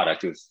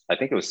pre-product. I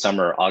think it was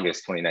summer,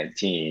 August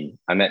 2019.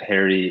 I met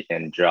Harry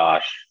and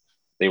Josh.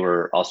 They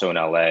were also in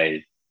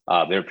LA.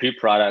 They were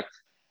pre-product,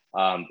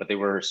 but they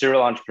were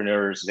serial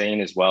entrepreneurs.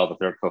 Zane as well, the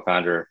third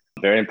co-founder.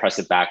 Very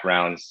impressive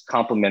backgrounds,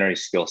 complementary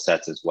skill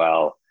sets as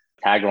well.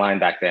 Tagline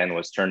back then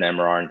was turn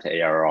MRR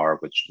into ARR,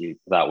 which we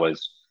thought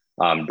was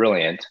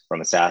brilliant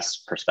from a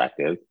SaaS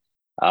perspective.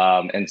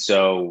 And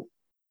so,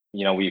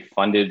 we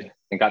funded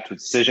and got to a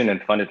decision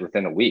and funded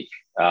within a week.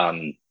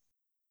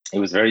 It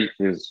was a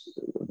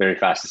very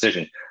fast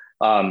decision.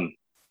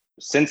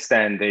 Since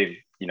then, they've,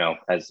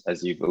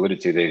 as you've alluded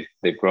to,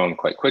 they've grown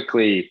quite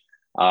quickly.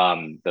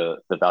 The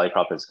value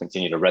prop has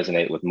continued to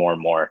resonate with more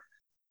and more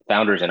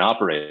founders and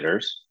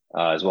operators,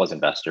 as well as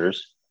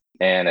investors.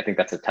 And I think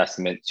that's a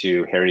testament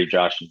to Harry,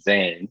 Josh, and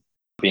Zane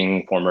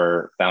being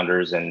former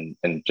founders and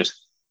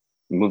just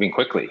moving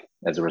quickly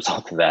as a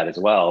result of that as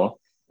well,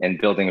 and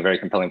building a very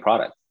compelling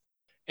product.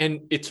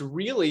 And it's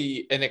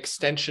really an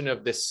extension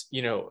of this,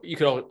 you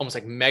could almost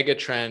like mega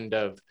trend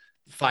of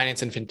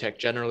finance and fintech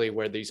generally,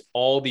 where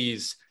all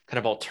these kind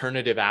of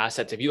alternative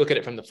assets. If you look at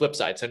it from the flip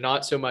side, so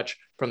not so much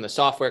from the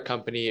software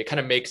company, it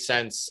kind of makes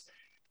sense.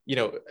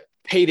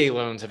 Payday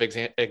loans have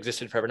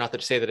existed forever. Not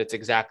to say that it's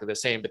exactly the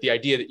same, but the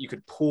idea that you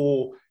could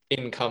pull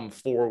income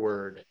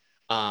forward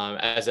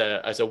as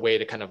a way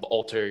to kind of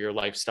alter your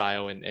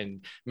lifestyle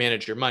and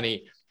manage your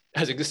money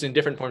has existed in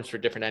different forms for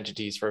different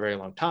entities for a very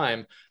long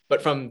time.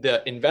 But from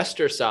the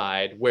investor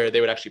side, where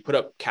they would actually put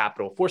up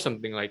capital for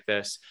something like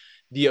this,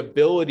 the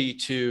ability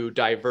to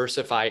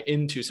diversify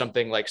into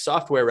something like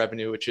software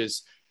revenue, which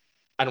is,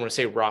 I don't want to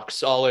say rock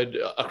solid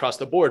across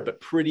the board,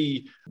 but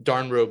pretty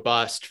darn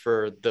robust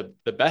for the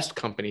best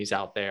companies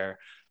out there.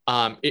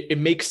 It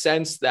makes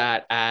sense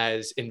that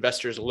as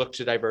investors look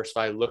to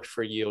diversify, look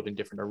for yield in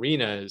different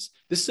arenas,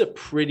 this is a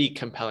pretty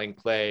compelling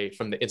play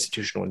from the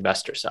institutional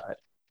investor side.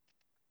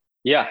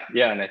 Yeah.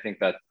 And I think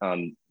that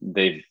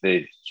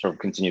they've sort of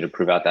continued to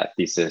prove out that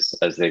thesis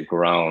as they've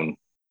grown.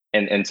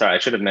 And sorry, I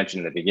should have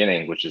mentioned in the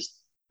beginning, which is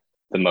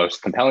the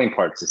most compelling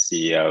part to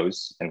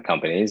CEOs and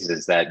companies,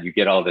 is that you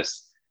get all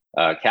this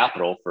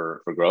capital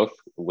for growth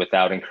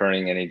without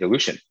incurring any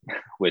dilution,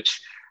 which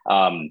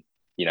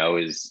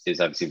is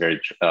obviously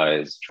very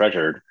is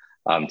treasured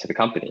to the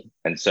company.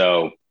 And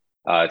so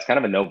it's kind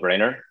of a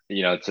no-brainer,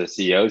 to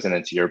CEOs, and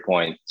then to your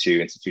point,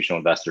 to institutional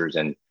investors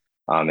and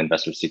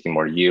investors seeking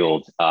more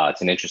yield.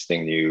 It's an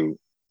interesting new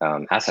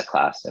asset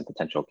class and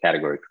potential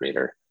category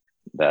creator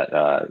that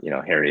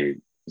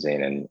Harry,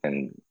 Zane,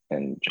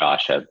 and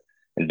Josh have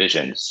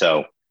envisioned.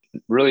 So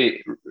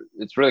really,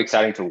 it's really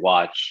exciting to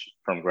watch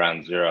from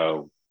ground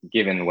zero,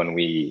 given when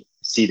we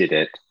seeded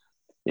it.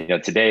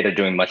 Today they're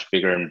doing much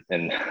bigger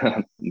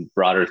and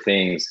broader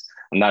things.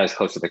 I'm not as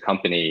close to the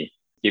company,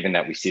 given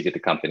that we seeded the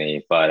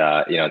company,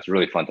 but it's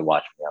really fun to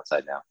watch from the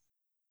outside now.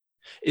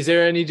 Is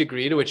there any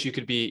degree to which you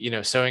could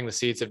be, sowing the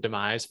seeds of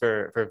demise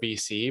for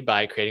VC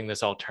by creating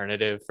this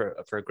alternative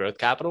for growth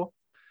capital?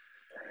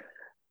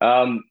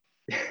 I'll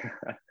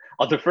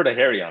defer to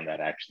Harry on that.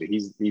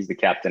 Actually, he's the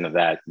captain of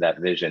that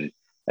vision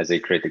as they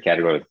create the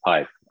category with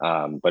Pipe.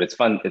 But it's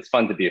fun. It's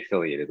fun to be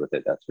affiliated with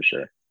it. That's for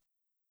sure.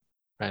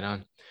 Right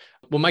on.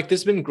 Well, Mike, this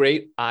has been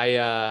great.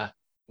 I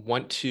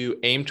want to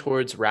aim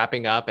towards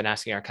wrapping up and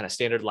asking our kind of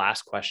standard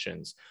last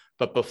questions.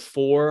 But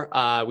before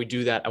we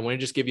do that, I want to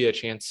just give you a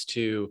chance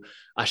to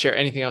share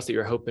anything else that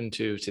you're hoping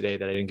to today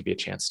that I didn't give you a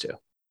chance to.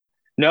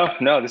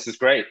 No, this is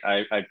great.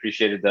 I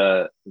appreciated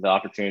the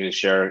opportunity to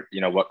share,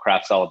 what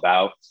Craft's all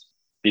about,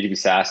 B2B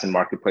SaaS and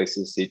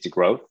marketplaces seed to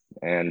growth,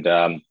 and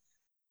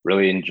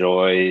really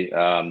enjoy.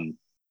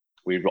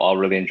 We all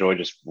really enjoy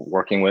just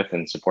working with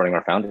and supporting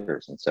our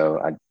founders. And so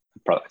I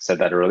probably said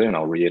that earlier, and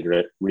I'll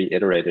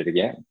reiterate it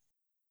again.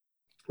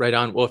 Right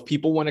on. Well, if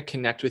people want to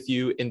connect with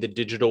you in the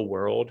digital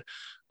world,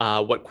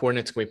 what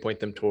coordinates can we point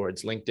them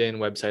towards? LinkedIn,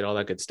 website, all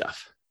that good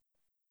stuff.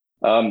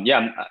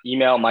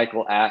 Email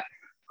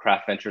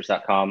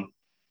michael@craftventures.com.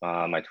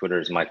 My Twitter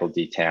is Michael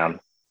D. Tam.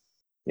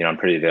 I'm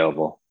pretty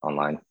available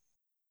online.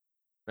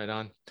 Right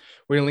on.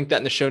 We're going to link that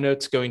in the show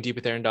notes,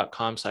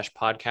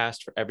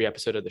 goingdeepwithaaron.com/podcast for every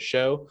episode of the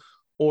show,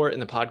 or in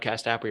the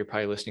podcast app where you're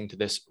probably listening to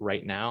this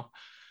right now.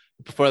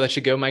 Before I let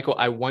you go, Michael,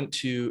 I want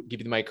to give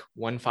you the mic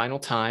one final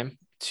time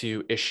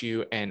to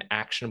issue an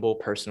actionable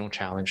personal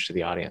challenge to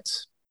the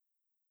audience.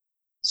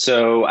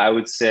 So I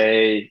would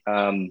say,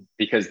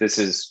 because this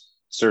has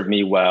served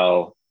me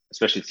well,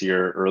 especially to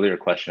your earlier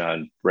question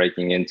on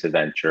breaking into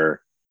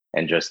venture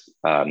and just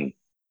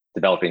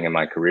developing in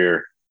my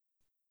career,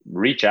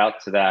 reach out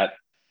to that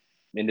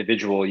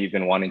individual you've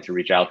been wanting to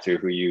reach out to,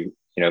 who you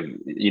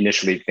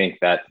initially think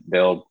that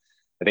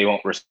they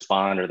won't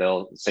respond, or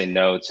they'll say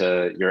no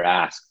to your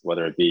ask,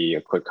 whether it be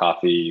a quick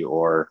coffee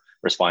or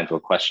respond to a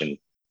question.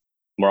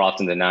 More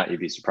often than not, you'd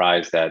be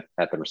surprised at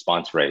the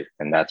response rate,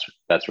 and that's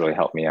really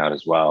helped me out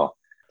as well.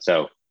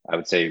 So I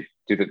would say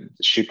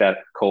shoot that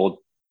cold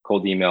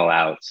email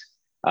out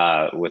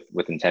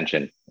with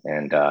intention,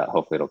 and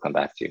hopefully it'll come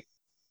back to you.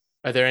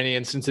 Are there any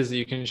instances that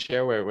you can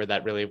share where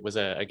that really was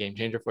a game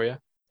changer for you?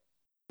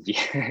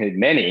 Yeah,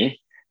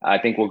 many. I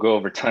think we'll go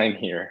over time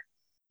here.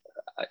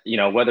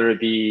 Whether it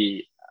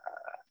be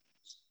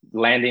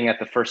landing at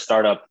the first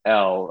startup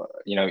L,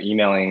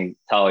 emailing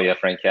Talia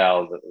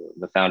Frankel,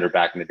 the founder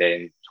back in the day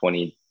in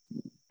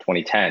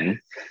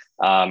 2010,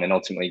 and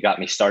ultimately got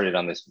me started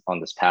on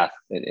this path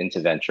into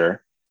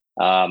venture,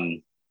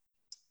 to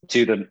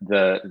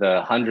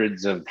the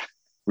hundreds of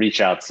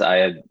reach outs I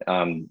had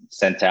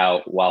sent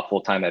out while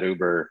full-time at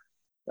Uber,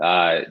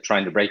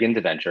 trying to break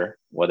into venture,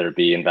 whether it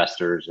be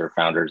investors or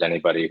founders,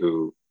 anybody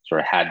who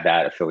sort of had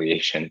that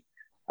affiliation.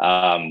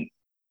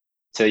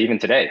 To even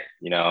today,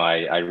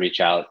 I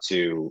reach out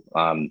to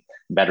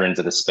veterans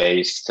of the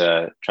space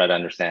to try to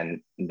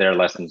understand their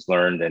lessons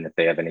learned and if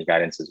they have any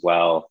guidance as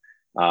well.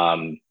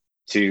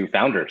 To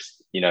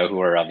founders, who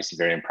are obviously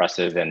very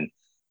impressive, and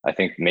I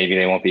think maybe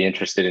they won't be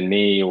interested in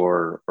me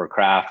or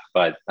Craft,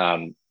 but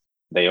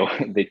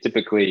they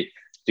typically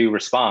do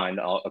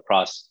respond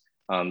across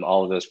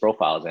all of those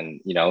profiles,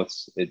 and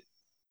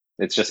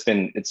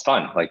it's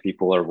fun. Like,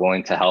 people are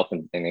willing to help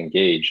and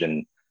engage,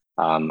 and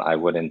I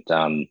wouldn't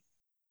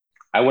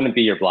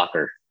be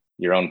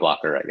your own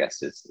blocker, I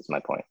guess is my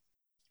point.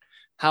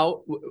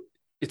 How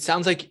it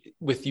sounds like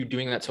with you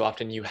doing that so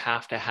often, you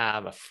have to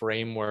have a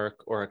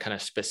framework or a kind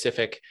of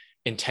specific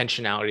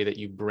intentionality that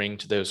you bring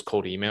to those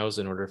cold emails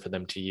in order for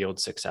them to yield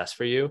success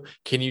for you.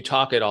 Can you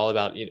talk at all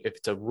about if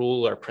it's a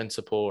rule or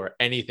principle or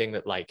anything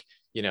that, like,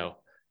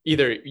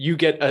 either you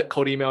get a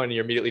cold email and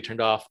you're immediately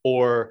turned off,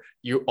 or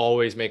you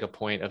always make a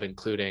point of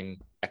including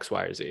X,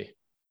 Y, or Z?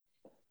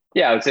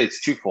 Yeah, I would say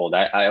it's twofold.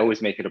 I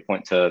always make it a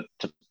point to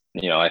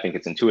I think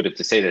it's intuitive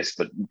to say this,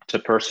 but to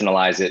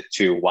personalize it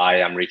to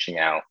why I'm reaching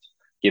out,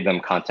 give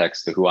them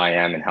context to who I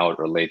am and how it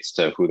relates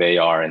to who they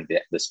are and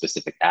the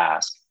specific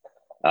ask.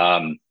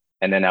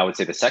 And then I would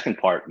say the second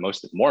part,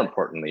 more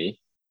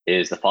importantly,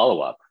 is the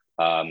follow-up,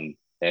 and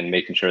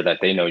making sure that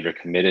they know you're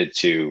committed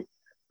to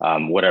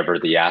whatever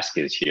the ask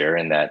is here,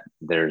 and that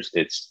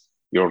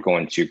you're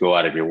going to go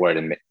out of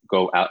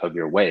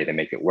your way to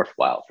make it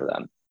worthwhile for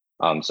them.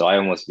 So I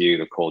almost view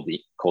the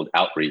cold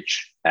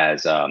outreach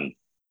as a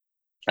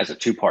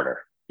two-parter,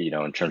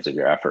 in terms of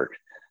your effort.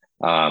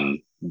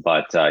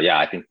 But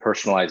I think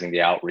personalizing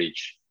the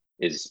outreach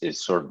is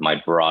sort of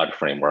my broad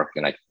framework,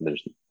 and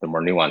there's the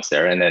more nuance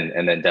there, and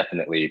then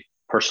definitely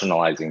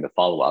personalizing the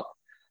follow-up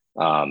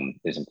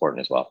is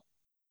important as well.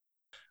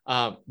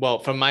 Well,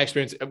 from my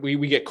experience,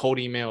 we get cold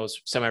emails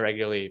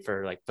semi-regularly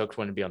for, like, folks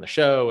want to be on the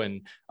show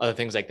and other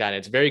things like that.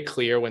 It's very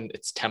clear when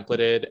it's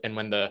templated and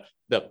when the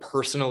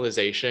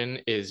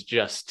personalization is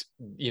just,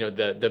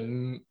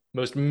 the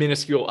most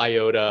minuscule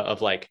iota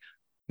of, like,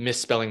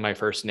 misspelling my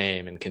first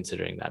name and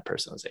considering that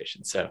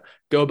personalization. So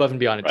go above and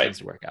beyond. It tends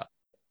to work out.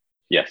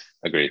 Yes,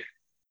 agreed.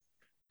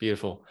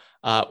 Beautiful.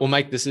 Well,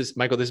 Michael, this has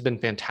been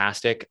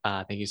fantastic.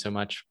 Thank you so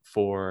much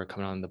for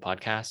coming on the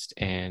podcast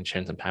and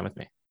sharing some time with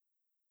me.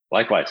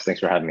 Likewise. Thanks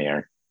for having me,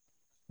 Aaron.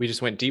 We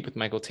just went deep with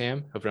Michael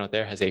Tam. Hope everyone out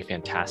there has a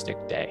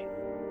fantastic day.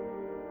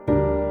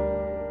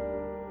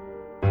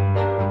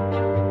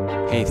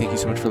 Hey, thank you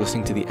so much for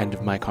listening to the end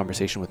of my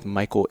conversation with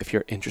Michael. If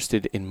you're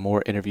interested in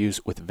more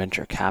interviews with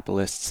venture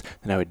capitalists,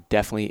 then I would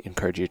definitely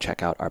encourage you to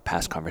check out our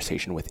past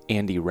conversation with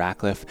Andy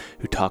Ratcliffe,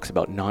 who talks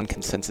about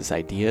non-consensus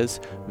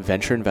ideas,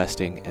 venture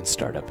investing, and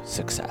startup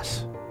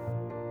success.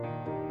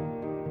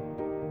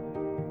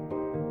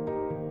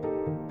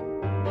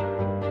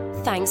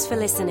 Thanks for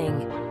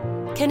listening.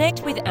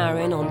 Connect with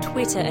Aaron on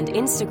Twitter and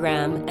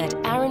Instagram at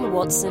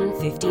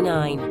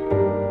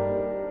AaronWatson59.